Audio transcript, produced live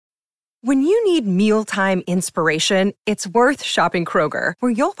When you need mealtime inspiration, it's worth shopping Kroger,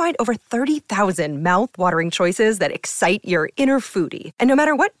 where you'll find over 30,000 mouth-watering choices that excite your inner foodie. And no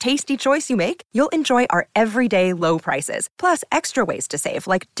matter what tasty choice you make, you'll enjoy our everyday low prices, plus extra ways to save,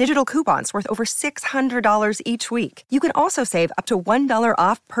 like digital coupons worth over $600 each week. You can also save up to $1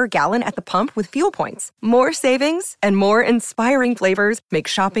 off per gallon at the pump with fuel points. More savings and more inspiring flavors make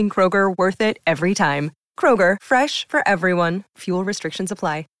shopping Kroger worth it every time. Kroger, fresh for everyone. Fuel restrictions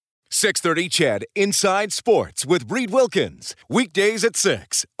apply. 630 CHED Inside Sports with Reed Wilkins. Weekdays at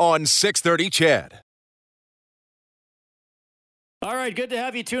 6 on 630 CHED. All right, good to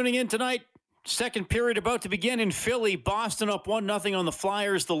have you tuning in tonight. Second period about to begin in Philly. Boston up 1-0 on the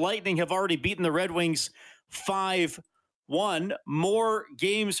Flyers. The Lightning have already beaten the Red Wings 5-1. More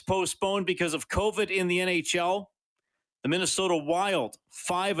games postponed because of COVID in the NHL. The Minnesota Wild,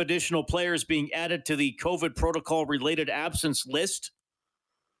 5 additional players being added to the COVID protocol-related absence list.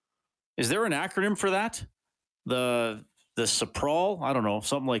 Is there an acronym for that? The SAPROL? I don't know,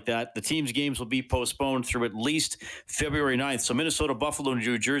 something like that. The team's games will be postponed through at least February 9th. So Minnesota, Buffalo,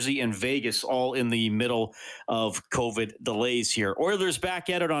 New Jersey, and Vegas all in the middle of COVID delays here. Oilers back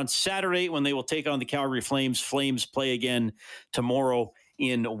at it on Saturday when they will take on the Calgary Flames. Flames play again tomorrow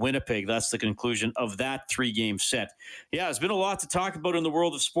in Winnipeg. That's the conclusion of that 3-game set. Yeah, there's been a lot to talk about in the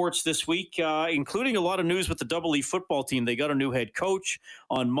world of sports this week, including a lot of news with the Double E football team. They got a new head coach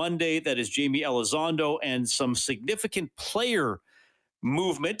on Monday. That is Jamie Elizondo, and some significant player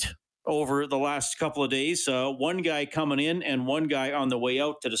movement over the last couple of days. One guy coming in and one guy on the way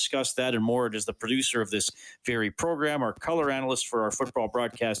out. To discuss that and more, it is the producer of this very program, our color analyst for our football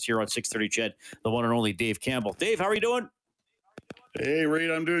broadcast here on 630 CHED, the one and only Dave Campbell. Dave, how are you doing? Hey, Reed,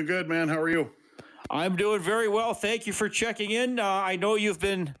 I'm doing good, man. How are you? I'm doing very well. Thank you for checking in. I know you've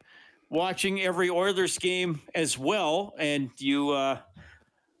been watching every Oilers game as well, and you are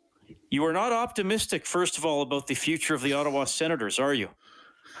not optimistic, first of all, about the future of the Ottawa Senators, are you?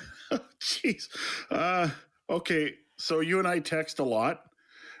 Jeez. Okay, so you and I text a lot.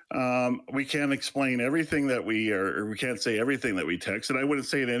 We can't explain everything that we can't say everything that we text, and I wouldn't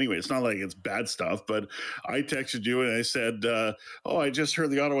say it anyway. It's not like it's bad stuff, but I texted you and I said, I just heard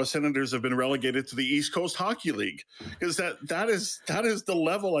the Ottawa Senators have been relegated to the East Coast Hockey League, because that is the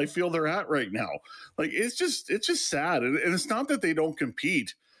level I feel they're at right now. Like, it's just sad. And it's not that they don't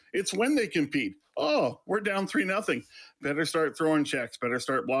compete. It's when they compete. Oh, we're down 3-0. Better start throwing checks. Better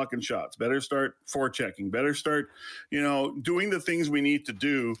start blocking shots. Better start forechecking. Better start, doing the things we need to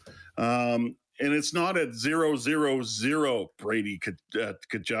do. And it's not at 0-0-0, Brady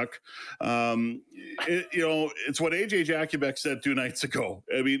Tkachuk. It's what AJ Jakubek said 2 nights ago.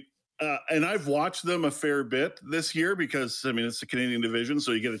 I mean, and I've watched them a fair bit this year because, it's the Canadian division,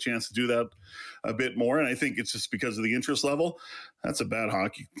 so you get a chance to do that a bit more. And I think it's just because of the interest level. That's a bad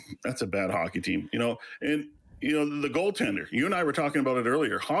hockey team, And, the goaltender, you and I were talking about it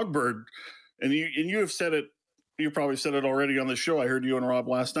earlier, Hogberg, and you have said it. You probably said it already on the show. I heard you and Rob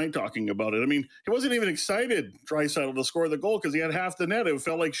last night talking about it. I mean, he wasn't even excited, Draisaitl, to score the goal because he had half the net. It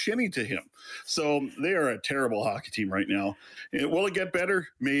felt like shinny to him. So they are a terrible hockey team right now. Will it get better?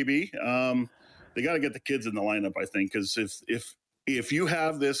 Maybe. They got to get the kids in the lineup, I think, because if you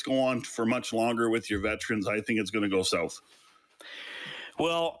have this go on for much longer with your veterans, I think it's going to go south.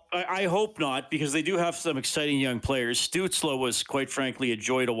 Well, I hope not, because they do have some exciting young players. Stützle was, quite frankly, a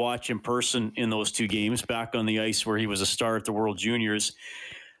joy to watch in person in those 2 games, back on the ice where he was a star at the World Juniors.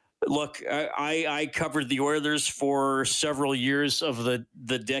 Look, I covered the Oilers for several years of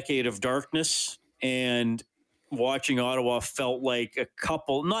the decade of darkness, and watching Ottawa felt like a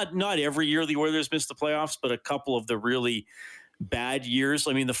couple, not every year the Oilers missed the playoffs, but a couple of the really bad years.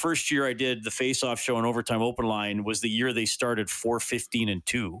 I mean, the first year I did the face-off show and Overtime Open Line was the year they started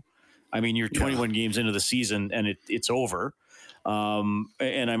 4-15-2. I mean, you're 21 games into the season and it's over.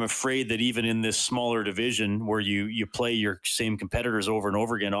 And I'm afraid that even in this smaller division where you play your same competitors over and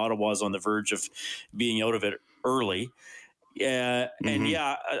over again, Ottawa's on the verge of being out of it early. And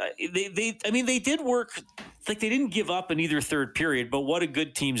they did work. Like, they didn't give up in either third period, but what do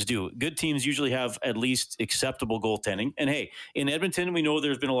good teams do? Good teams usually have at least acceptable goaltending. And hey, in Edmonton, we know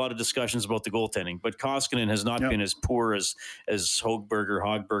there's been a lot of discussions about the goaltending, but Koskinen has not been as poor as Hogberg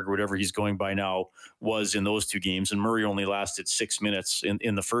or whatever he's going by now was in those 2 games. And Murray only lasted 6 minutes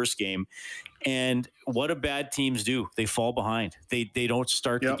in the first game. And what do bad teams do? They fall behind. They don't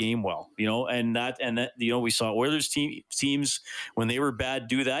start the game well, and that we saw Oilers teams when they were bad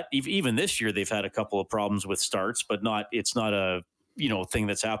do that. Even this year, they've had a couple of problems with starts, but it's not a thing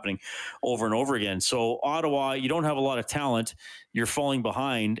that's happening over and over again. So Ottawa, you don't have a lot of talent. You're falling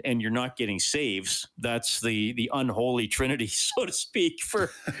behind and you're not getting saves. That's the unholy trinity, so to speak, for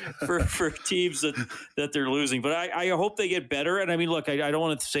teams that they're losing. But I hope they get better. And I mean, look, I don't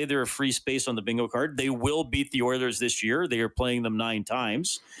want to say they're a free space on the bingo card. They will beat the Oilers this year. They are playing them 9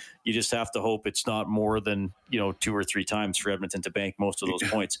 times. You just have to hope it's not more than 2 or 3 times for Edmonton to bank most of those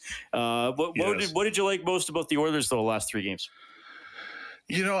points. What did you like most about the Oilers the last 3 games?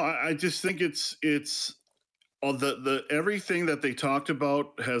 I just think it's all the everything that they talked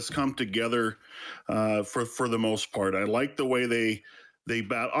about has come together for the most part. I like the way they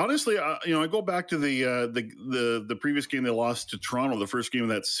bat. Honestly, I go back to the previous game they lost to Toronto, the first game of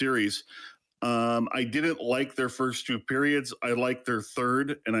that series. I didn't like their first 2 periods. I liked their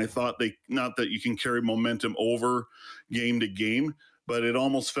third, and I thought not that you can carry momentum over game to game, but it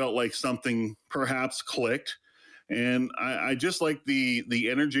almost felt like something perhaps clicked. And I just like the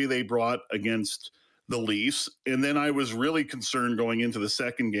energy they brought against the Leafs. And then I was really concerned going into the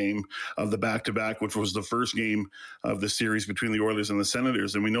second game of the back-to-back, which was the first game of the series between the Oilers and the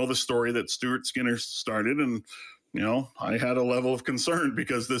Senators. And we know the story that Stuart Skinner started, and I had a level of concern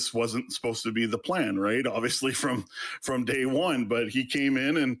because this wasn't supposed to be the plan, right? Obviously from day one, but he came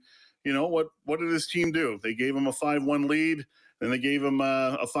in and what did his team do? They gave him a 5-1 lead. Then they gave him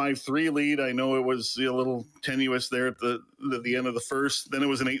a 5-3 lead. I know it was a little tenuous there at the end of the first. Then it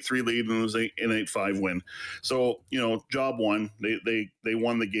was an 8-3 lead, and it was an 8-5 win. So, job one. They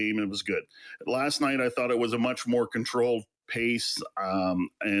won the game, and it was good. Last night, I thought it was a much more controlled pace,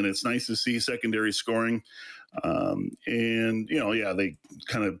 and it's nice to see secondary scoring. They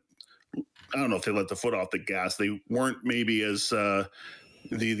kind of, I don't know if they let the foot off the gas. They weren't maybe as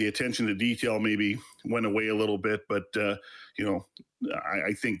the attention to detail maybe went away a little bit, but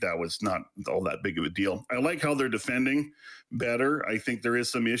I think that was not all that big of a deal. I like how they're defending better. I think there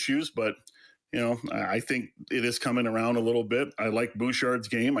is some issues, but I think it is coming around a little bit. I like Bouchard's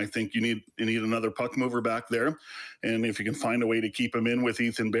game. I think you need another puck mover back there, and if you can find a way to keep him in with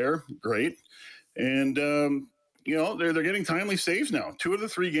Ethan Bear, great. And they're getting timely saves now. 2 of the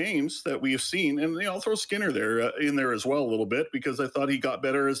 3 games that we have seen, and I'll throw Skinner there in there as well a little bit because I thought he got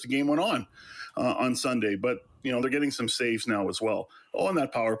better as the game went on Sunday. But they're getting some saves now as well. Oh, and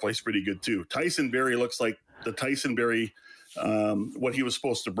that power play's pretty good too. Tyson Barrie looks like the Tyson Barrie what he was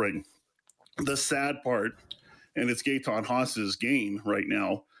supposed to bring. The sad part, and it's Gaetan Haas's gain right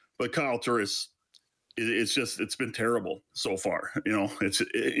now, but Kyle Turris, it's been terrible so far.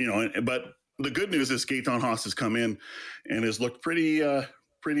 But the good news is Gaetan Haas has come in and has looked pretty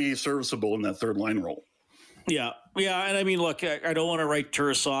serviceable in that third line role. Yeah, and I mean, look, I don't want to write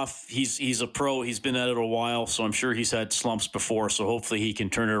Turris off. He's a pro. He's been at it a while, so I'm sure he's had slumps before. So hopefully he can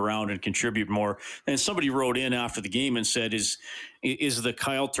turn it around and contribute more. And somebody wrote in after the game and said, "Is the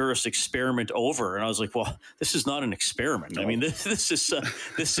Kyle Turris experiment over?" And I was like, "Well, this is not an experiment. No. I mean, this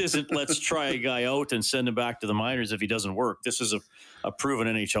isn't let's try a guy out and send him back to the minors if he doesn't work. This is a proven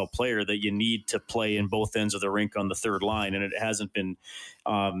NHL player that you need to play in both ends of the rink on the third line, and it hasn't been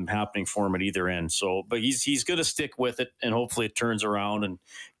happening for him at either end. So, but he's going to stick with it, and hopefully it turns around. And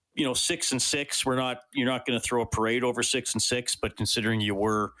 6-6, you're not going to throw a parade over 6-6, but considering you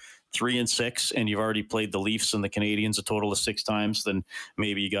were 3-6 and you've already played the Leafs and the Canadiens a total of 6 times, then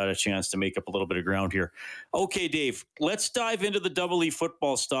maybe you got a chance to make up a little bit of ground here. Okay, Dave, let's dive into the Double E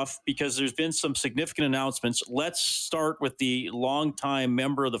football stuff because there's been some significant announcements. Let's start with the longtime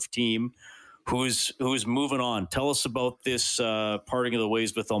member of the team who's moving on. Tell us about this parting of the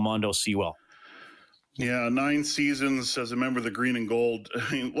ways with Armando Sewell. Yeah, 9 seasons as a member of the Green and Gold.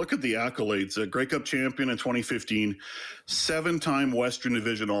 I mean, look at the accolades. A Grey Cup champion in 2015, 7-time Western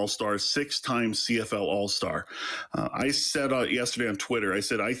Division All-Star, 6-time CFL All-Star. I said yesterday on Twitter, I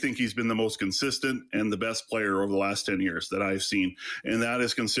said, I think he's been the most consistent and the best player over the last 10 years that I've seen. And that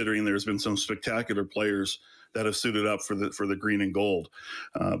is considering there's been some spectacular players that have suited up for the Green and Gold.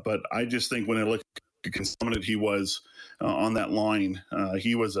 But I just think when I look at how consistent he was on that line,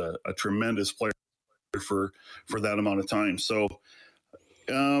 he was a tremendous player for that amount of time. So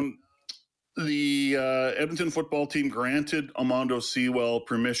the Edmonton football team granted Armando Sewell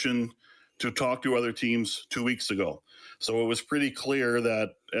permission to talk to other teams 2 weeks ago. So it was pretty clear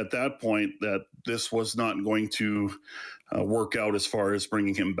that at that point that this was not going to work out as far as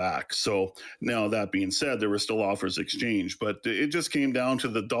bringing him back. So now that being said, there were still offers exchanged, but it just came down to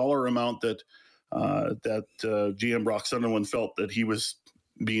the dollar amount that GM Brock Sunderland felt that he was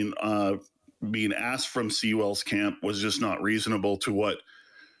being asked from Sewell's camp was just not reasonable to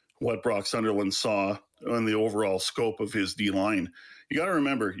what Brock Sunderland saw on the overall scope of his D-line. You got to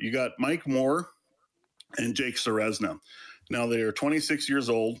remember, you got Mike Moore and Jake Ceresna. Now they are 26 years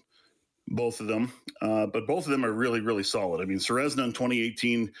old, both of them, but both of them are really, really solid. I mean, Serezna in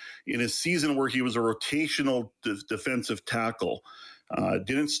 2018, in a season where he was a rotational defensive tackle,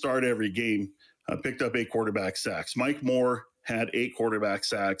 didn't start every game, picked up 8 quarterback sacks. Mike Moore had 8 quarterback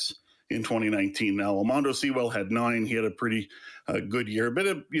sacks in 2019. Now, Armando Sewell had 9. He had a pretty good year. But,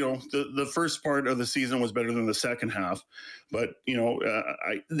 the first part of the season was better than the second half. But,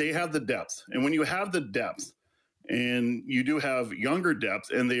 they have the depth. And when you have the depth, and you do have younger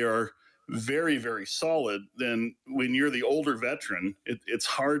depth, and they are very, very solid, then when you're the older veteran, it's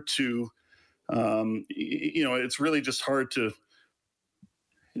hard to, it's really just hard to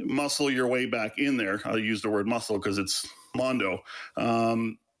muscle your way back in there. I'll use the word muscle because it's Mondo.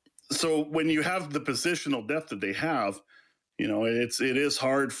 So when you have the positional depth that they have, it is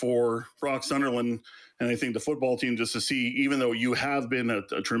hard for Brock Sunderland and I think the football team just to see, even though you have been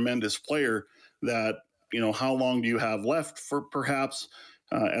a tremendous player, that, how long do you have left for perhaps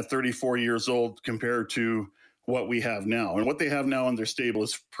at 34 years old compared to what we have now. And what they have now in their stable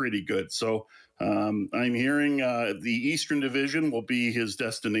is pretty good. So I'm hearing the Eastern Division will be his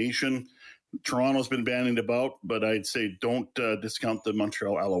destination. Toronto's been bandied about, but I'd say don't discount the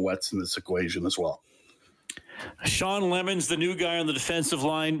Montreal Alouettes in this equation as well. Shawn Lemons, the new guy on the defensive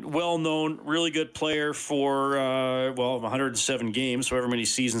line, well-known, really good player for 107 games, however many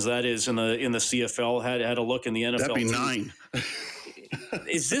seasons that is in the CFL. Had a look in the NFL. That'd be 9.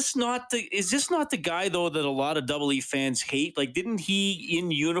 Is this not the guy though that a lot of Double E fans hate? Like, didn't he in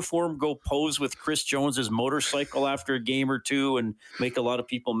uniform go pose with Chris Jones's motorcycle after a game or two and make a lot of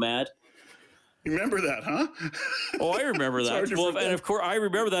people mad? You remember that, huh? Oh, I remember that. Well, and of course, I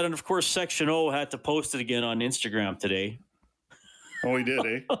remember that, and of course, Section O had to post it again on Instagram today. Oh, he did,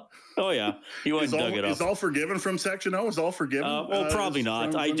 eh? Oh yeah, he went and dug it up. Is all forgiven from Section O? Is all forgiven? Well, probably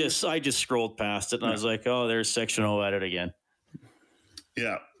not. I just scrolled past it, and I was like, oh, there's Section O at it again.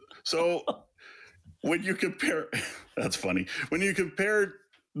 Yeah. So when you compare, that's funny. When you compare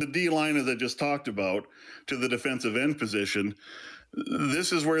the D-line that I just talked about to the defensive end position,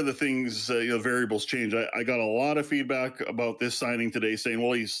 this is where the things, variables change. I got a lot of feedback about this signing today saying,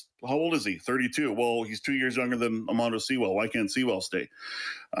 well, how old is he? 32. Well, he's 2 years younger than Armando Sewell. Why can't Sewell stay?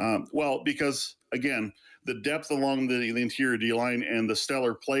 Well, because, again, the depth along the interior D-line and the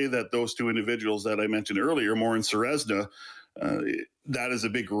stellar play that those two individuals that I mentioned earlier, Moore and Serezna, that is a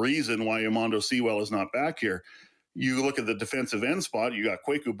big reason why Armando Sewell is not back here. You look at the defensive end spot, you got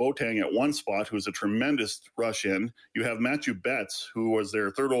Kwaku Boateng at one spot, who's a tremendous rush in. You have Matthew Betts, who was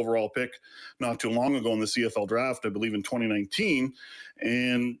their 3rd overall pick not too long ago in the CFL draft, I believe in 2019,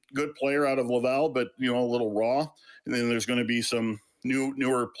 and good player out of Laval, but, a little raw. And then there's going to be some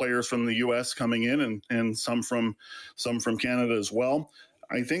newer players from the U.S. coming in and some from Canada as well.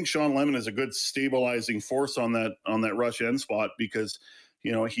 I think Shawn Lemon is a good stabilizing force on that rush end spot because,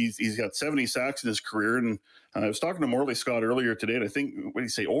 he's got 70 sacks in his career. And I was talking to Morley Scott earlier today, and I think, what did he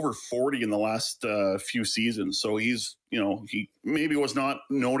say, over 40 in the last few seasons. So he's, he maybe was not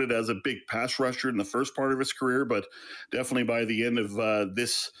noted as a big pass rusher in the first part of his career, but definitely by the end of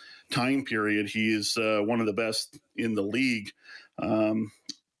this time period, he is one of the best in the league.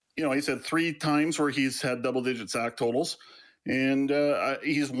 He's had 3 times where he's had double-digit sack totals, and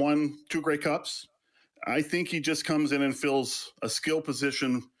he's won 2 Grey Cups. I think he just comes in and fills a skill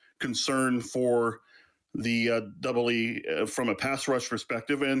position concern for the Double E from a pass rush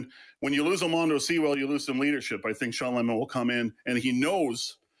perspective. And when you lose Armando Sewell, you lose some leadership. I think Shawn Lemon will come in, and he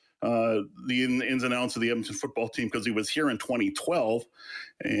knows the ins and outs of the Edmonton football team because he was here in 2012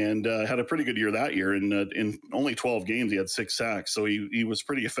 and had a pretty good year that year. In only 12 games, he had 6 sacks. So he was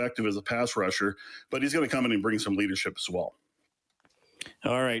pretty effective as a pass rusher, but he's going to come in and bring some leadership as well.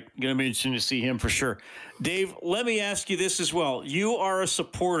 All right. Going to be interesting to see him for sure. Dave, let me ask you this as well. You are a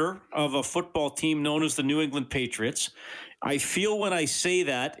supporter of a football team known as the New England Patriots. I feel when I say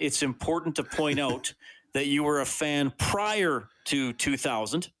that, it's important to point out that you were a fan prior to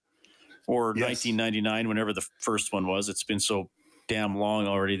 2000 or yes. 1999, whenever the first one was. It's been so damn long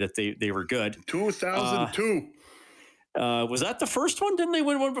already that they were good. 2002. Was that the first one? Didn't they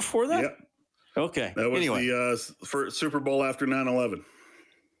win one before that? Yep. Okay. That was the first Super Bowl after 9/11.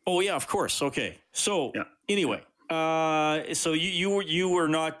 Oh yeah, of course. Okay. So anyway, so you were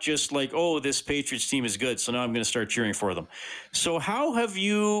not just like, oh, this Patriots team is good, so now I'm going to start cheering for them. So how have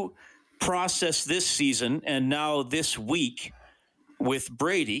you processed this season and now this week with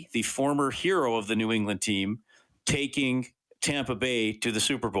Brady, the former hero of the New England team, taking Tampa Bay to the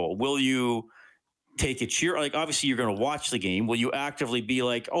Super Bowl? Will you take a cheer? Like, obviously you're going to watch the game. Will you actively be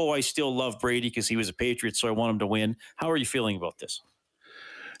like, oh, I still love Brady because he was a Patriot, so I want him to win? How are you feeling about this?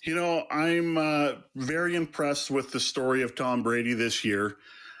 You know, I'm very impressed with the story of Tom Brady this year.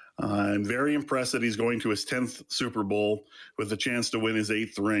 I'm very impressed that he's going to his 10th Super Bowl with a chance to win his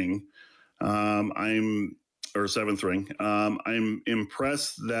 8th ring. Or 7th ring. I'm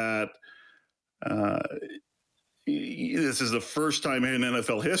impressed that this is the first time in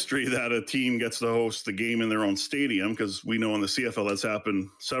NFL history that a team gets to host the game in their own stadium, because we know in the CFL that's happened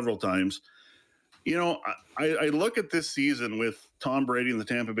several times. You know, I look at this season with Tom Brady and the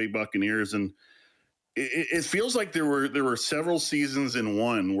Tampa Bay Buccaneers, and it feels like there were several seasons in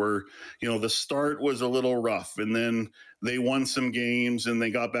one where, you know, the start was a little rough, and then they won some games and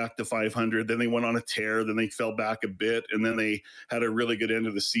they got back to 500. Then they went on a tear. Then they fell back a bit, and then they had a really good end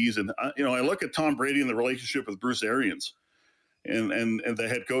of the season. You know, I look at Tom Brady and the relationship with Bruce Arians, and the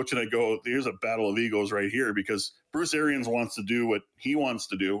head coach, and I go, "There's a battle of egos right here," because Bruce Arians wants to do what he wants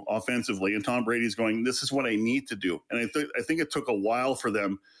to do offensively, and Tom Brady's going, "This is what I need to do." And I think it took a while for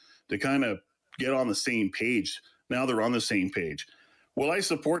them to kind of get on the same page. Now they're on the same page. Will I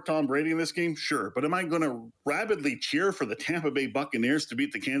support Tom Brady in this game? Sure. But am I going to rabidly cheer for the Tampa Bay Buccaneers to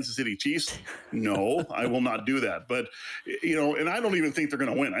beat the Kansas City Chiefs? No, I will not do that. But, you know, and I don't even think they're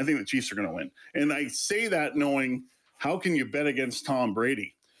going to win. I think the Chiefs are going to win. And I say that knowing, how can you bet against Tom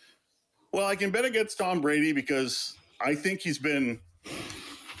Brady? Well, I can bet against Tom Brady because I think he's been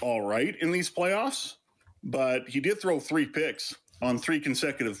all right in these playoffs, but he did throw 3 picks on 3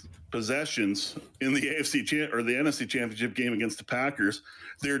 consecutive possessions in the the NFC Championship game against the Packers.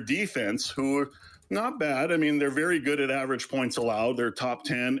 Their defense, who are not bad. I mean, they're very good at average points allowed. They're top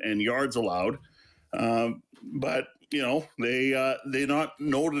 10 and yards allowed. But, you know, they're not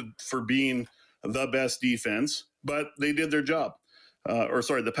noted for being the best defense, but they did their job.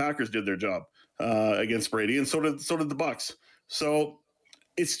 The Packers did their job against Brady, and so did the Bucs. So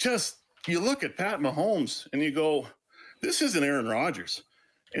it's just, you look at Pat Mahomes and you go, this isn't Aaron Rodgers.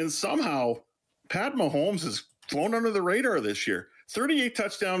 And somehow Pat Mahomes has flown under the radar this year. 38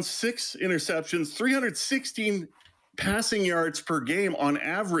 touchdowns, 6 interceptions, 316 passing yards per game on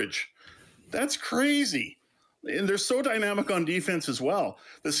average. That's crazy. And they're so dynamic on defense as well.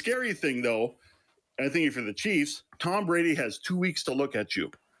 The scary thing, though, I think for the Chiefs, Tom Brady has 2 weeks to look at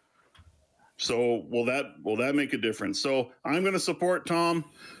you. So will that make a difference? So I'm going to support Tom,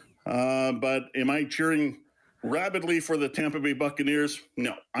 but am I cheering rabidly for the Tampa Bay Buccaneers?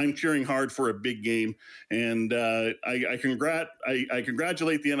 No, I'm cheering hard for a big game, and I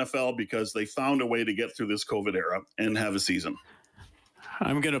congratulate the NFL because they found a way to get through this COVID era and have a season.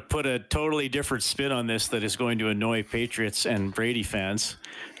 I'm going to put a totally different spin on this that is going to annoy Patriots and Brady fans.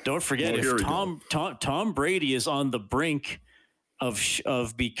 Don't forget, if Tom Brady is on the brink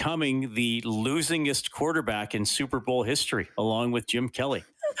of becoming the losingest quarterback in Super Bowl history, along with Jim Kelly.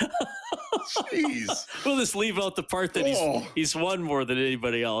 Jeez. We'll just leave out the part that he's won more than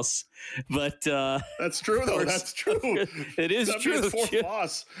anybody else. But that's true, though. That's true. It is true. Fourth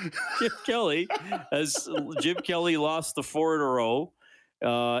loss. Jim Kelly lost the 4 in a row.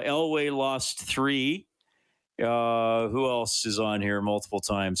 Elway lost 3. Who else is on here multiple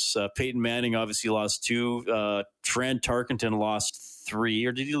times? Peyton Manning obviously lost 2. Fran Tarkenton lost 3,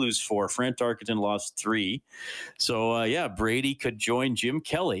 or did he lose 4? Fran Tarkenton lost 3. So, Brady could join Jim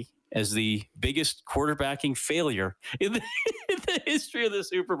Kelly as the biggest quarterbacking failure in the history of the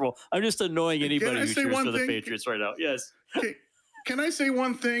Super Bowl. I'm just annoying anybody who cheers for the Patriots right now. Yes. Can I say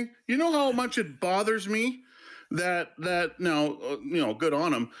one thing? You know how much it bothers me that now, good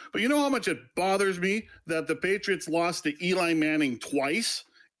on them, but you know how much it bothers me that the Patriots lost to Eli Manning twice?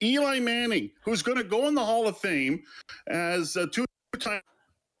 Eli Manning, who's going to go in the Hall of Fame as 2-time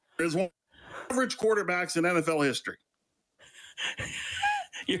as one of the average quarterbacks in NFL history.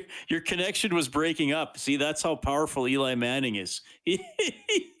 Your connection was breaking up. See, that's how powerful Eli Manning is.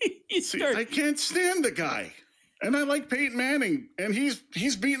 I can't stand the guy. And I like Peyton Manning, and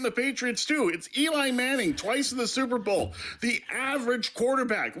he's beaten the Patriots too. It's Eli Manning twice in the Super Bowl. The average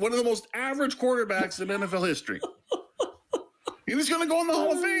quarterback, one of the most average quarterbacks in NFL history. He's going to go in the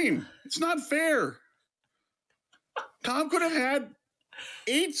Hall of Fame. It's not fair. Tom could have had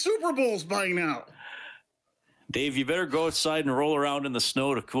 8 Super Bowls by now. Dave, you better go outside and roll around in the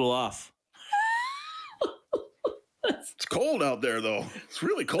snow to cool off. It's cold out there, though. It's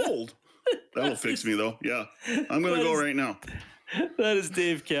really cold. That'll fix me, though. Yeah. I'm going to go right now. That is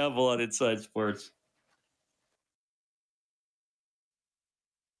Dave Campbell on Inside Sports.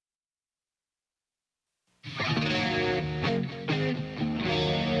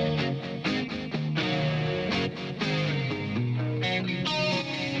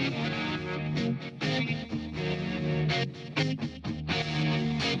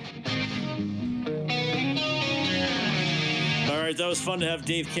 right, that was fun to have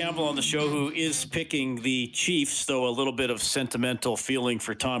Dave Campbell on the show, who is picking the Chiefs, though a little bit of sentimental feeling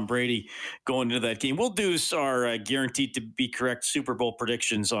for Tom Brady going into that game. We'll do our guaranteed to be correct Super Bowl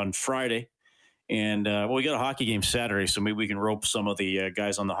predictions on Friday. And, we got a hockey game Saturday, so maybe we can rope some of the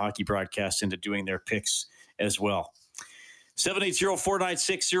guys on the hockey broadcast into doing their picks as well.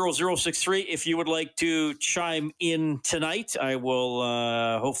 780-496-0063. If you would like to chime in tonight, I will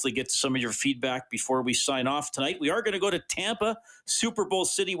hopefully get to some of your feedback before we sign off tonight. We are going to go to Tampa, Super Bowl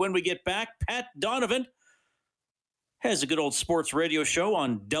City, when we get back. Pat Donovan has a good old sports radio show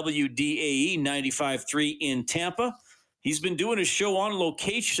on WDAE 95.3 in Tampa. He's been doing his show on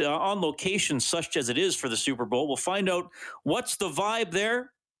location, such as it is for the Super Bowl. We'll find out what's the vibe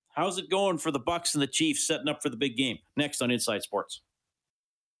there. How's it going for the Bucs and the Chiefs setting up for the big game? Next on Inside Sports.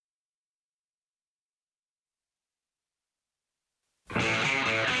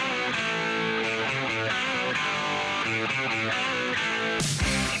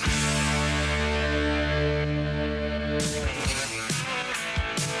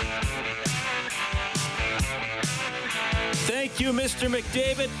 Thank you, Mr.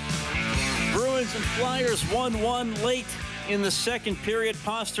 McDavid. Bruins and Flyers 1-1 late in the second period.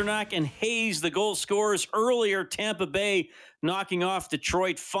 Pasternak and Hayes, the goal scorers. Earlier, Tampa Bay knocking off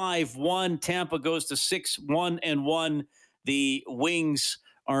Detroit 5-1. Tampa goes to 6-1-1. The Wings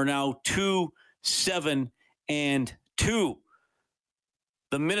are now 2-7-2. The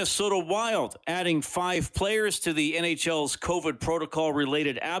Minnesota Wild adding 5 players to the NHL's COVID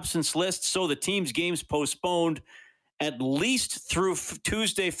protocol-related absence list, so the team's games postponed at least through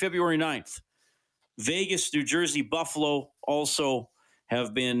Tuesday, February 9th. Vegas, New Jersey, Buffalo also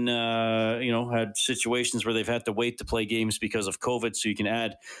have been, had situations where they've had to wait to play games because of COVID, so you can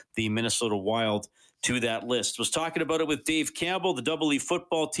add the Minnesota Wild to that list. Was talking about it with Dave Campbell, the Double E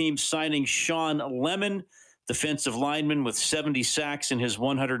football team signing Sean Lemon, defensive lineman with 70 sacks in his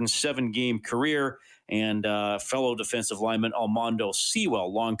 107-game career, and fellow defensive lineman Almondo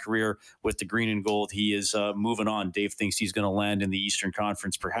Sewell, long career with the green and gold. He is moving on. Dave thinks he's going to land in the Eastern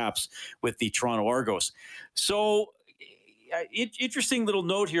Conference, perhaps with the Toronto Argos. So, interesting little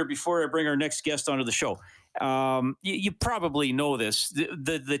note here before I bring our next guest onto the show. You probably know this.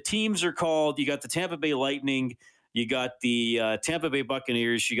 The teams are called, you got the Tampa Bay Lightning, you got the Tampa Bay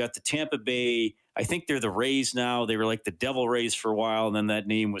Buccaneers, you got the Tampa Bay, I think they're the Rays now. They were like the Devil Rays for a while, and then that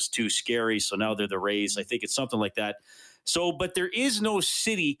name was too scary, so now they're the Rays. I think it's something like that. So, but there is no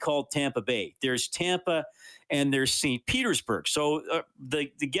city called Tampa Bay. There's Tampa and there's St. Petersburg. So the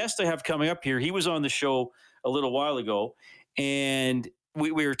guest I have coming up here, he was on the show a little while ago, and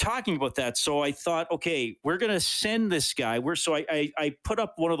we were talking about that. So I thought, okay, we're going to send this guy. I put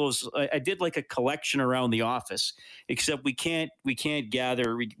up one of those. I did like a collection around the office, except we can't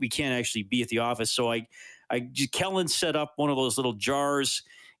gather. We can't actually be at the office. So Kellen set up one of those little jars,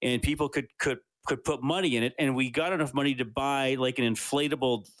 and people could put money in it, and we got enough money to buy like an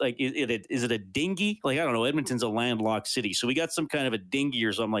inflatable, like is it a dinghy? Like, I don't know, Edmonton's a landlocked city, so we got some kind of a dinghy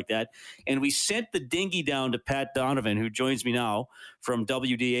or something like that, and we sent the dinghy down to Pat Donovan, who joins me now from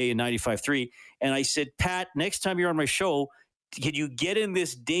WDA and 95.3, and I said, Pat, next time you're on my show, can you get in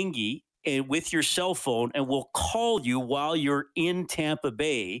this dinghy and with your cell phone, and we'll call you while you're in Tampa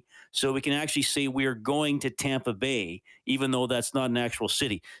Bay, so we can actually say we're going to Tampa Bay, even though that's not an actual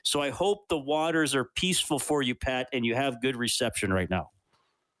city. So I hope the waters are peaceful for you, Pat, and you have good reception right now.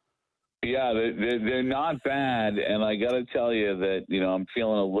 Yeah, they're not bad, and I got to tell you that, I'm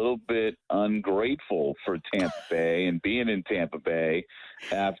feeling a little bit ungrateful for Tampa Bay and being in Tampa Bay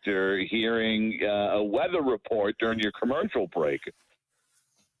after hearing a weather report during your commercial break.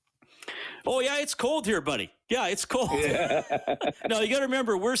 Oh, yeah, it's cold here, buddy. Yeah, it's cold. Yeah. No, you got to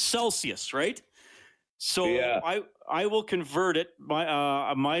remember, we're Celsius, right? So yeah. I will convert it.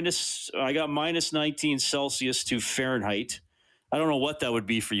 I got minus 19 Celsius to Fahrenheit. I don't know what that would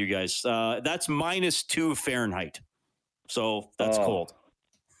be for you guys. That's minus 2 Fahrenheit. So that's cold.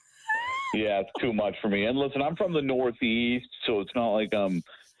 Yeah, it's too much for me. And listen, I'm from the Northeast, so it's not like I'm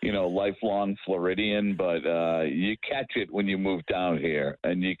lifelong Floridian, but you catch it when you move down here,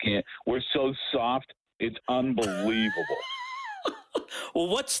 and you can't. We're so soft, it's unbelievable. Well,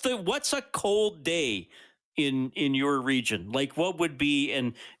 what's a cold day in your region? Like, what would be?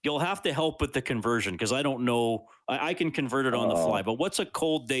 And you'll have to help with the conversion, because I don't know. I can convert it on the fly, but what's a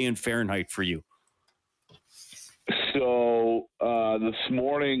cold day in Fahrenheit for you? So this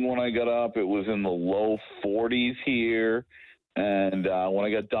morning when I got up, it was in the low 40s here. And when I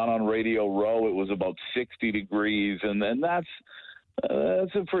got done on Radio Row, it was about 60 degrees. And then that's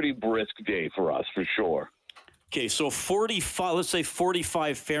a pretty brisk day for us, for sure. Okay, so 45, let's say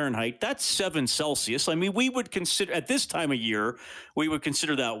 45 Fahrenheit, that's 7 Celsius. I mean, we would consider, at this time of year, we would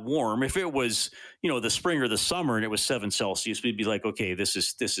consider that warm. If it was, the spring or the summer and it was 7 Celsius, we'd be like, okay, this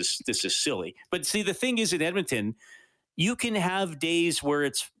is silly. But see, the thing is in Edmonton, you can have days where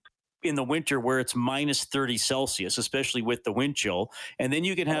it's in the winter where it's minus 30 Celsius, especially with the wind chill. And then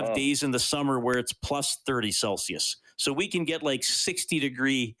you can have days in the summer where it's plus 30 Celsius. So we can get like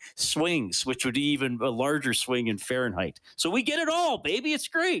 60-degree swings, which would be even a larger swing in Fahrenheit. So we get it all, baby. It's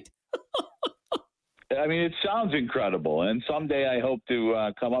great. I mean, it sounds incredible. And someday I hope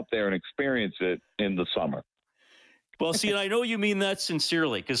to come up there and experience it in the summer. Well, see, and I know you mean that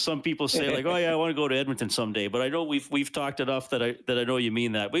sincerely, because some people say like, "Oh yeah, I want to go to Edmonton someday." But I know we've talked enough that I know you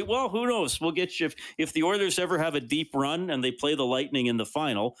mean that. Well, who knows? We'll get you if the Oilers ever have a deep run and they play the Lightning in the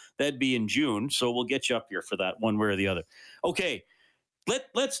final. That'd be in June, so we'll get you up here for that one way or the other. Okay,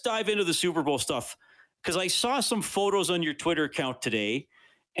 let's dive into the Super Bowl stuff, because I saw some photos on your Twitter account today,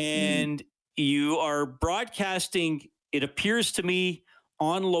 and you are broadcasting. It appears to me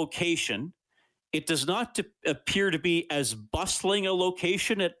on location. It does not appear to be as bustling a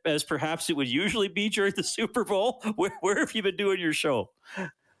location as perhaps it would usually be during the Super Bowl. Where have you been doing your show?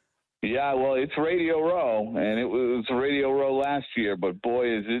 Yeah, well, it's Radio Row, and it was Radio Row last year, but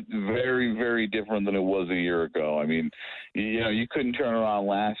boy, is it very, very different than it was a year ago. I mean, you couldn't turn around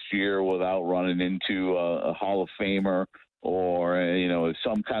last year without running into a Hall of Famer or,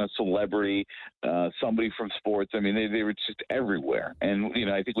 some kind of celebrity, somebody from sports. I mean, they were just everywhere. And,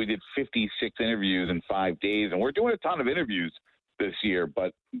 I think we did 56 interviews in 5 days, and we're doing a ton of interviews this year,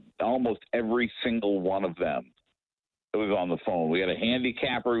 but almost every single one of them, it was on the phone. We had a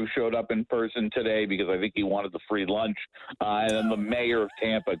handicapper who showed up in person today because I think he wanted the free lunch. And then the mayor of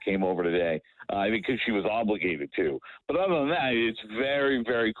Tampa came over today because she was obligated to. But other than that, it's very,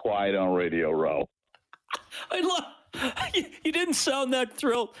 very quiet on Radio Row. I love. You didn't sound that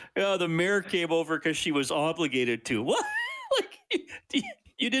thrilled. The mayor came over because she was obligated to. What? Like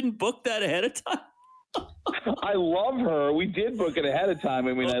you didn't book that ahead of time? I love her. We did book it ahead of time.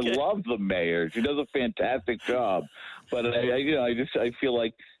 I mean, okay. I love the mayor. She does a fantastic job. But I feel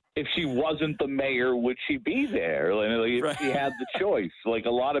like if she wasn't the mayor, would she be there? Like, if she had the choice, like a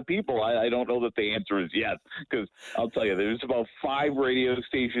lot of people, I don't know that the answer is yes. Because I'll tell you, there's about 5 radio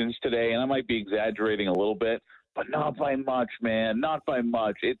stations today, and I might be exaggerating a little bit, but not by much, man. Not by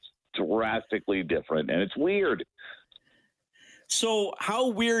much. It's drastically different, and it's weird. So how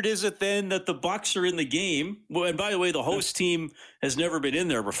weird is it then that the Bucs are in the game? Well, and by the way, the host team has never been in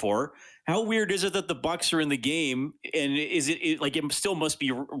there before. How weird is it that the Bucs are in the game? And is it like it still must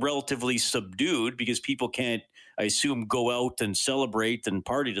be relatively subdued because people can't, I assume, go out and celebrate and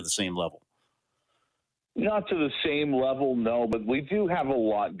party to the same level? Not to the same level, no, but we do have a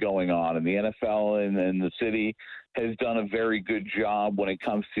lot going on, and the NFL and the city has done a very good job when it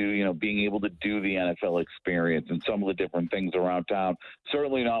comes to, being able to do the NFL experience and some of the different things around town.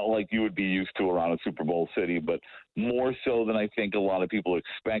 Certainly not like you would be used to around a Super Bowl city, but more so than I think a lot of people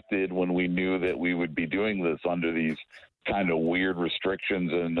expected when we knew that we would be doing this under these kind of weird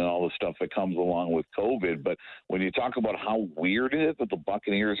restrictions and all the stuff that comes along with COVID. But when you talk about how weird it is that the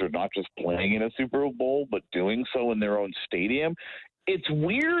Buccaneers are not just playing in a Super Bowl, but doing so in their own stadium, it's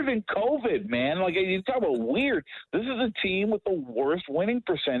weird in COVID, man. Like, you talk about weird. This is a team with the worst winning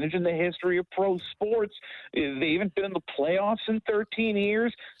percentage in the history of pro sports. They haven't been in the playoffs in 13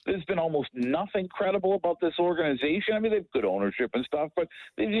 years. There's been almost nothing credible about this organization. I mean, they have good ownership and stuff, but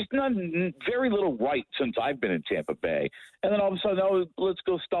they've just done very little right since I've been in Tampa Bay. And then all of a sudden, let's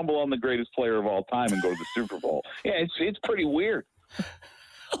go stumble on the greatest player of all time and go to the Super Bowl. Yeah, it's pretty weird.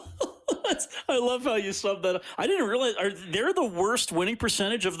 I love how you summed that up. I didn't realize they're the worst winning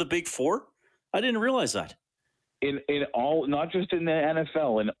percentage of the Big Four. I didn't realize that. In all, not just in the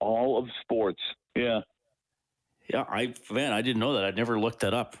NFL, in all of sports. Yeah. Yeah, I didn't know that. I'd never looked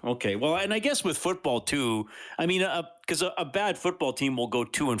that up. Okay, well, and I guess with football too. I mean, because a bad football team will go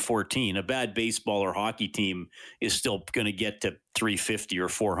 2-14. A bad baseball or hockey team is still going to get to 350 or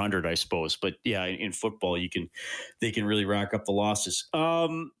 400, I suppose. But yeah, in football, they can really rack up the losses.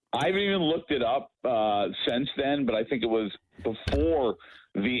 I haven't even looked it up since then, but I think it was before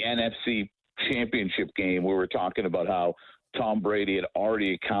the NFC Championship game. We were talking about how Tom Brady had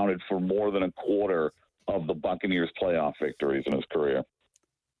already accounted for more than a quarter of the Buccaneers' playoff victories in his career.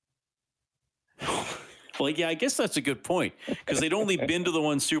 Well, yeah, I guess that's a good point because they'd only been to the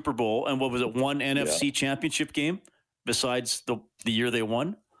one Super Bowl and what was it, one NFC Championship game besides the year they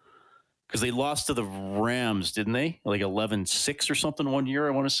won? Because they lost to the Rams, didn't they? Like 11-6 or something one year,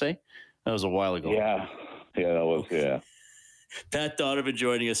 I want to say. That was a while ago. Yeah, that was, yeah. Pat Donovan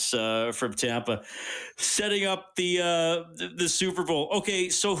joining us from Tampa, setting up the Super Bowl. Okay,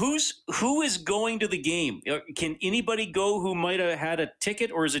 so who is going to the game? Can anybody go who might have had a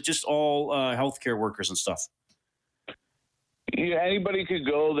ticket, or is it just all healthcare workers and stuff? Yeah, anybody could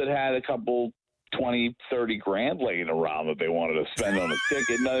go that had a couple 20, 30 grand laying around that they wanted to spend on a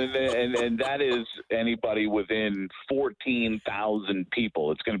ticket. And that is anybody within 14,000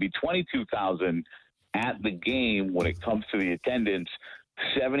 people. It's going to be 22,000 at the game when it comes to the attendance.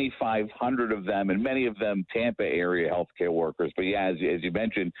 7,500 of them, and many of them Tampa area healthcare workers. But yeah, as you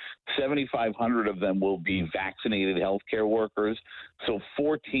mentioned, 7,500 of them will be vaccinated healthcare workers. So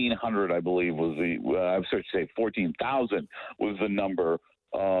 1,400, I believe, was I'm sorry to say 14,000 was the number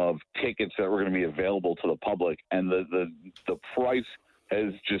of tickets that were going to be available to the public, and the price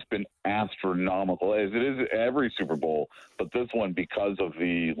has just been astronomical, as it is every Super Bowl. But this one, because of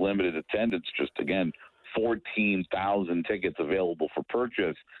the limited attendance, just again 14,000 tickets available for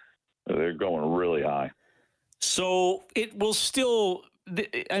purchase. They're going really high. So it will still,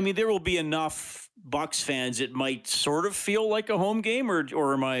 I mean, there will be enough Bucs fans. It might sort of feel like a home game,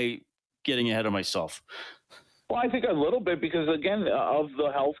 or am I getting ahead of myself? Well, I think a little bit, because again, of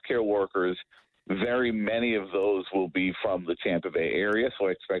the healthcare workers, very many of those will be from the Tampa Bay area, so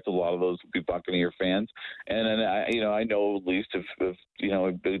I expect a lot of those will be Buccaneer fans. And then I know at least of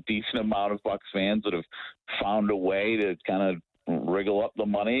a decent amount of Bucs fans that have found a way to kind of wriggle up the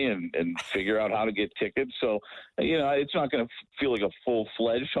money and figure out how to get tickets. So, it's not going to feel like a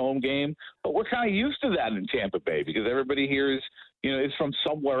full-fledged home game, but we're kind of used to that in Tampa Bay because everybody here is from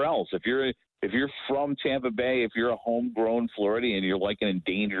somewhere else. If you're from Tampa Bay, if you're a homegrown Floridian, you're like an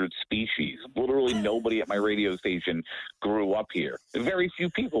endangered species. Literally nobody at my radio station grew up here. Very few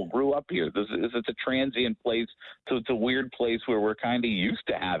people grew up here. It's a transient place, so it's a weird place where we're kind of used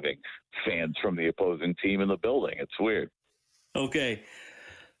to having fans from the opposing team in the building. It's weird. Okay.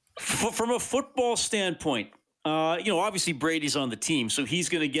 From a football standpoint, obviously Brady's on the team, so he's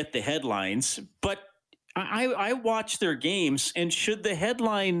going to get the headlines. But I watch their games, and should the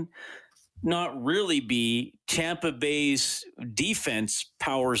headline not really be Tampa Bay's defense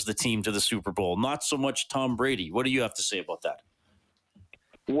powers the team to the Super Bowl, not so much Tom Brady? What do you have to say about that?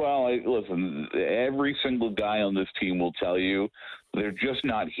 Well, listen, every single guy on this team will tell you they're just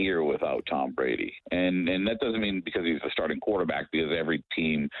not here without Tom Brady. And that doesn't mean because he's the starting quarterback, because every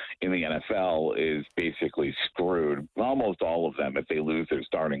team in the NFL is basically screwed, almost all of them, if they lose their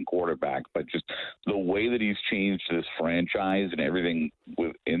starting quarterback. But just the way that he's changed this franchise and everything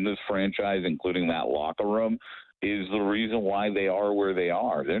within this franchise, including that locker room, is the reason why they are where they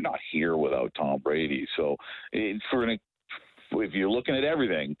are. They're not here without Tom Brady. So if you're looking at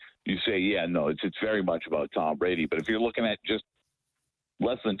everything, you say, yeah, no, it's very much about Tom Brady. But if you're looking at just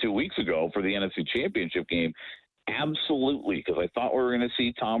less than 2 weeks ago for the NFC Championship game, absolutely, because I thought we were going to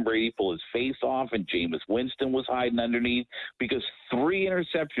see Tom Brady pull his face off and Jameis Winston was hiding underneath, because 3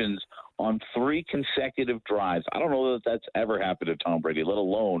 interceptions on 3 consecutive drives. I don't know that that's ever happened to Tom Brady, let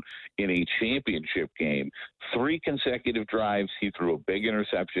alone in a championship game. 3 consecutive drives, he threw a big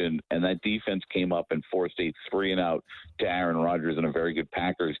interception, and that defense came up and forced a 3-and-out to Aaron Rodgers and a very good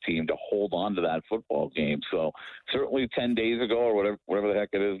Packers team to hold on to that football game. So certainly 10 days ago, or whatever the heck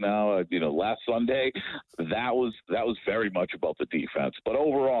it is now, last Sunday, that was very much about the defense. But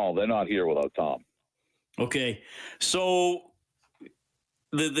overall, they're not here without Tom. Okay, so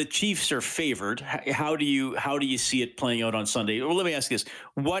the Chiefs are favored. How do you see it playing out on Sunday? Well, let me ask you this: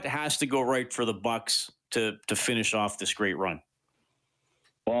 what has to go right for the Bucs to finish off this great run?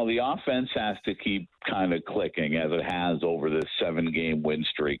 Well, the offense has to keep kind of clicking as it has over this 7-game win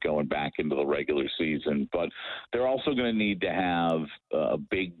streak going back into the regular season. But they're also going to need to have a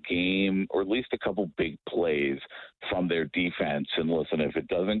big game, or at least a couple big plays from their defense. And listen, if it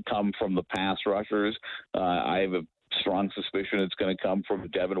doesn't come from the pass rushers, I have a strong suspicion it's going to come from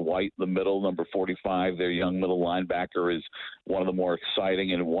Devin White, the middle, number 45. Their young middle linebacker is one of the more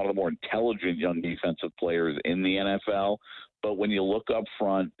exciting and one of the more intelligent young defensive players in the NFL. But when you look up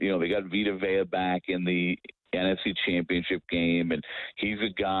front, they got Vita Vea back in the NFC Championship game, and he's a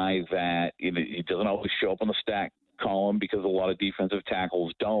guy that he doesn't always show up on the stat column because a lot of defensive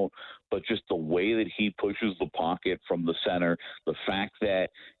tackles don't, but just the way that he pushes the pocket from the center, the fact that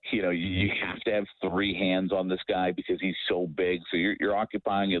you have to have 3 hands on this guy because he's so big, so you're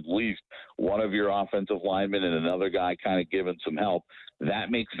occupying at least one of your offensive linemen and another guy kind of giving some help.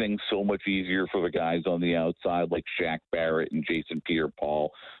 That makes things so much easier for the guys on the outside like Shaq Barrett and Jason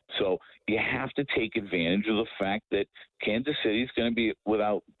Pierre-Paul. So you have to take advantage of the fact that Kansas City is going to be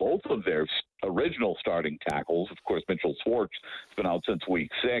without both of their original starting tackles. Of course, Mitchell Schwartz has been out since week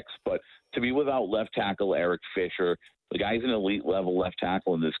 6, but to be without left tackle Eric Fisher The guy's an elite level left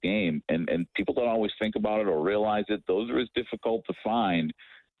tackle in this game, and people don't always think about it or realize it. Those are as difficult to find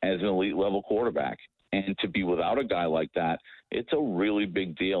as an elite level quarterback. And to be without a guy like that, it's a really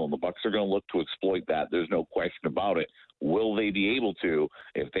big deal. And the Bucs are going to look to exploit that. There's no question about it. Will they be able to?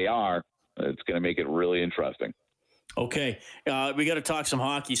 If they are, it's going to make it really interesting. Okay. We got to talk some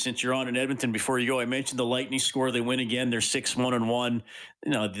hockey since you're on in Edmonton. Before you go, I mentioned the Lightning score. They win again. They're 6-1-1.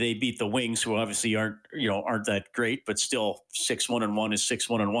 They beat the Wings, who obviously aren't that great, but still 6-1-1 is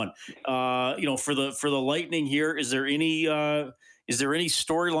 6-1-1. For the Lightning here, is there any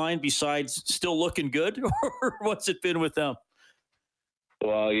storyline besides still looking good, or what's it been with them?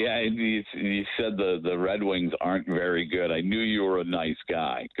 Well, yeah, you said the Red Wings aren't very good. I knew you were a nice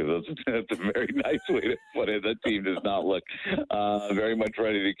guy, because that's a very nice way to put it. That team does not look very much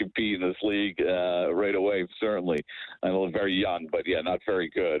ready to compete in this league right away, certainly. I know they're very young, but, yeah, not very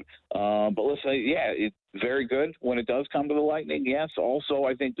good. But listen, yeah, it's very good when it does come to the Lightning, yes. Also,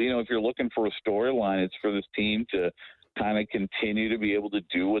 I think, if you're looking for a storyline, it's for this team to kind of continue to be able to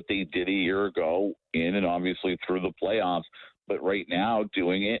do what they did a year ago in and obviously through the playoffs. But right now,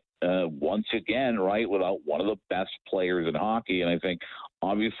 doing it once again, right, without one of the best players in hockey. And I think,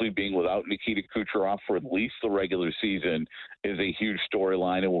 obviously, being without Nikita Kucherov for at least the regular season is a huge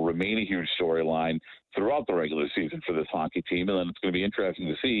storyline and will remain a huge storyline throughout the regular season for this hockey team. And then it's going to be interesting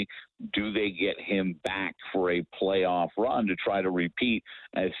to see, do they get him back for a playoff run to try to repeat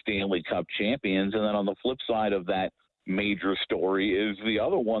as Stanley Cup champions? And then on the flip side of that major story is the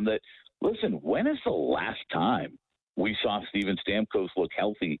other one that, listen, when is the last time we saw Steven Stamkos look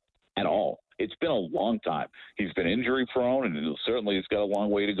healthy at all? It's been a long time. He's been injury prone, and certainly he's got a long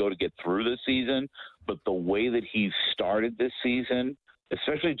way to go to get through this season. But the way that he's started this season,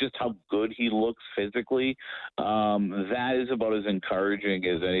 especially just how good he looks physically, that is about as encouraging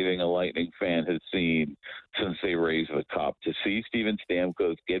as anything a Lightning fan has seen since they raised the cup. To see Steven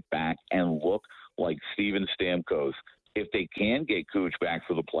Stamkos get back and look like Steven Stamkos, if they can get Kuch back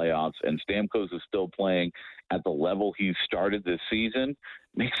for the playoffs and Stamkos is still playing at the level he started this season,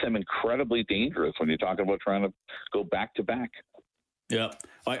 makes them incredibly dangerous when you're talking about trying to go back-to-back. Yeah,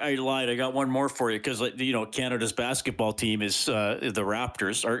 I lied. I got one more for you because, Canada's basketball team is the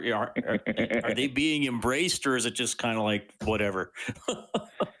Raptors. Are they being embraced, or is it just kind of like whatever?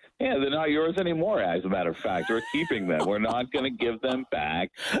 Yeah, they're not yours anymore, as a matter of fact. We're keeping them. We're not going to give them back.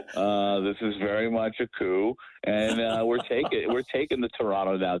 This is very much a coup, and we're taking the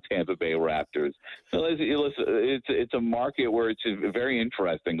Toronto, now Tampa Bay Raptors. So listen, it's a market where it's very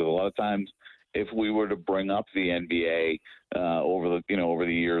interesting, because a lot of times, if we were to bring up the NBA over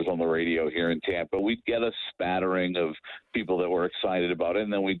the years on the radio here in Tampa, we'd get a spattering of people that were excited about it,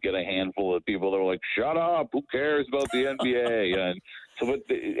 and then we'd get a handful of people that were like, "Shut up! Who cares about the NBA?" And so, but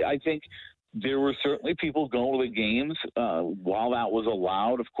I think there were certainly people going to the games while that was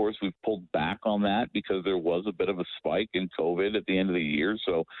allowed. Of course, we've pulled back on that because there was a bit of a spike in COVID at the end of the year,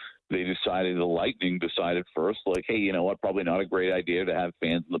 so the Lightning decided first, like, hey, you know what, probably not a great idea to have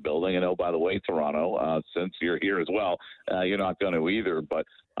fans in the building. And, oh, by the way, Toronto, since you're here as well, you're not going to either. But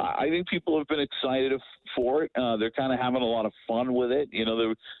I think people have been excited for it. They're kind of having a lot of fun with it.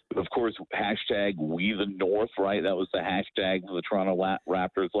 Of course, hashtag We the North, right? That was the hashtag for the Toronto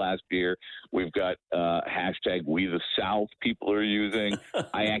Raptors last year. We've got hashtag We the South people are using.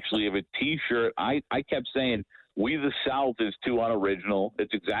 I actually have a T-shirt. I kept saying, We the South is too unoriginal.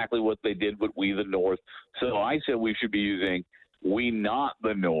 It's exactly what they did with We the North. So I said we should be using We Not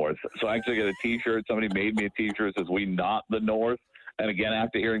the North. So I actually got a T-shirt. Somebody made me a T-shirt that says We Not the North. And again,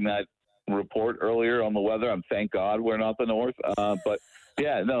 after hearing that report earlier on the weather, thank God we're not the North. But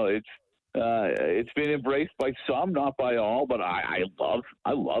yeah, no, it's been embraced by some, not by all. But I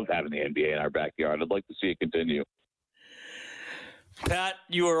love having the NBA in our backyard. I'd like to see it continue. Pat,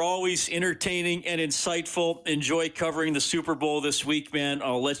 you are always entertaining and insightful. Enjoy covering the Super Bowl this week, man.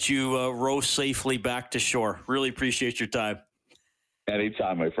 I'll let you row safely back to shore. Really appreciate your time.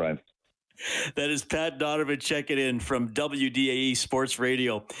 Anytime, my friend. That is Pat Donovan checking in from WDAE Sports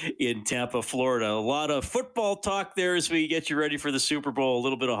Radio in Tampa, Florida. A lot of football talk there as we get you ready for the Super Bowl. A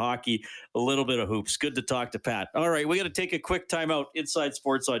little bit of hockey, a little bit of hoops. Good to talk to Pat. All right, we got to take a quick timeout. Inside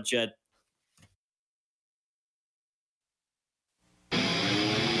Sports on Jed.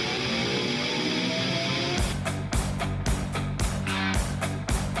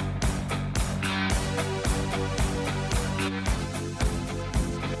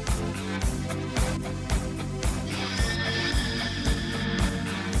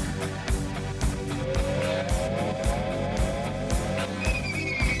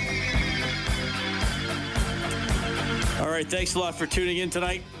 All right, thanks a lot for tuning in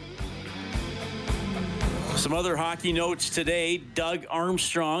tonight. Some other hockey notes today. Doug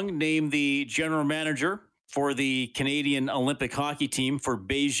Armstrong named the general manager for the Canadian Olympic hockey team for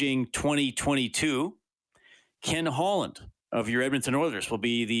Beijing 2022. Ken Holland of your Edmonton Oilers will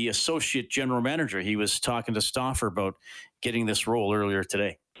be the associate general manager. He was talking to Stauffer about getting this role earlier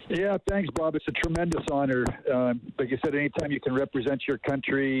today. Yeah, thanks, Bob. It's a tremendous honor. Like I said, anytime you can represent your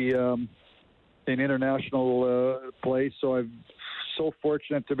country in international play. So I'm so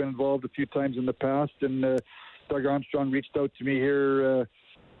fortunate to have been involved a few times in the past. And Doug Armstrong reached out to me here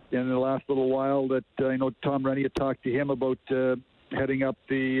in the last little while that I know Tom Rennie had talked to him about heading up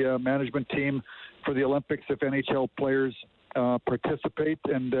the management team for the Olympics if NHL players participate.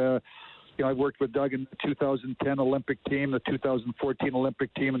 And I've worked with Doug in the 2010 Olympic team, the 2014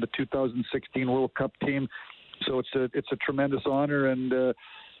 Olympic team, and the 2016 World Cup team. So it's a tremendous honor, and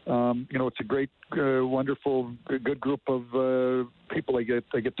it's a great, wonderful, good group of people I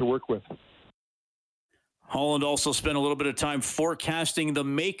get to work with. Holland also spent a little bit of time forecasting the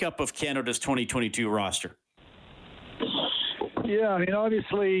makeup of Canada's 2022 roster. Yeah, I mean,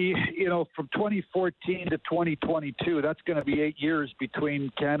 obviously, from 2014 to 2022, that's going to be 8 years between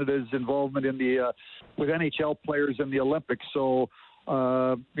Canada's involvement in with NHL players in the Olympics. So,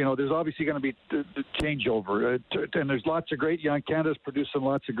 there's obviously going to be the changeover. And there's lots of Canada's producing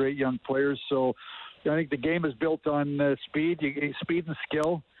lots of great young players. So I think the game is built on speed and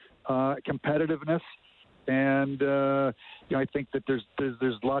skill, competitiveness. And, I think that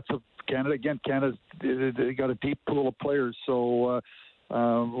there's lots of Canada. Again, they got a deep pool of players. So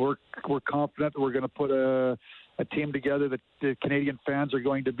we're confident that we're going to put a team together that the Canadian fans are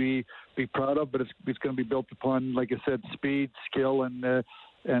going to be proud of, but it's going to be built upon, like I said, speed, skill,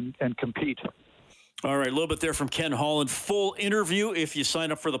 and compete. All right, a little bit there from Ken Holland. Full interview if you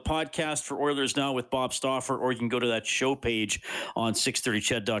sign up for the podcast for Oilers Now with Bob Stauffer, or you can go to that show page on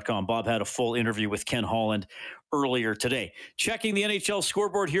 630ched.com. Bob had a full interview with Ken Holland earlier today. Checking the NHL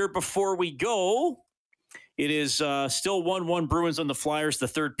scoreboard here before we go. It is still 1-1 Bruins on the Flyers, the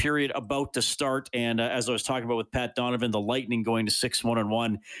third period about to start. And as I was talking about with Pat Donovan, the Lightning going to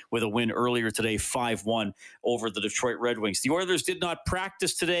 6-1-1 with a win earlier today, 5-1 over the Detroit Red Wings. The Oilers did not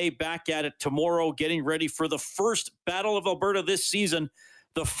practice today, back at it tomorrow, getting ready for the first Battle of Alberta this season.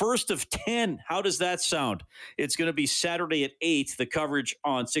 The first of 10. How does that sound? It's going to be Saturday at 8. The coverage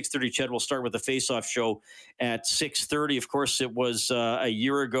on 6:30 Ched will start with the face-off show at 6:30. Of course, it was a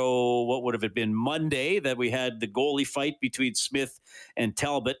year ago, what would have it been, Monday, that we had the goalie fight between Smith and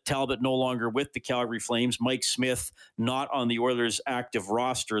Talbot. Talbot no longer with the Calgary Flames. Mike Smith not on the Oilers' active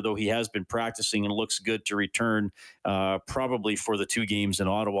roster, though he has been practicing and looks good to return probably for the two games in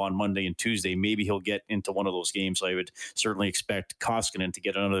Ottawa on Monday and Tuesday. Maybe he'll get into one of those games. I would certainly expect Koskinen to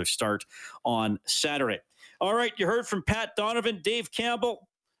get another start on Saturday. All right, you heard from Pat Donovan, Dave Campbell,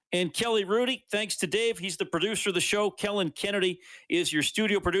 and Kelly Rudy. Thanks to Dave. He's the producer of the show. Kellen Kennedy is your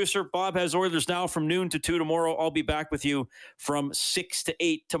studio producer. Bob has Oilers Now from noon to 2 tomorrow. I'll be back with you from 6 to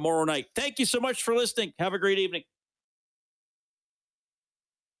 8 tomorrow night. Thank you so much for listening. Have a great evening.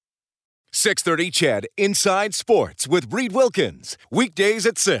 630 Ched Inside Sports with Reed Wilkins. Weekdays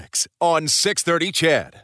at 6 on 630 Ched.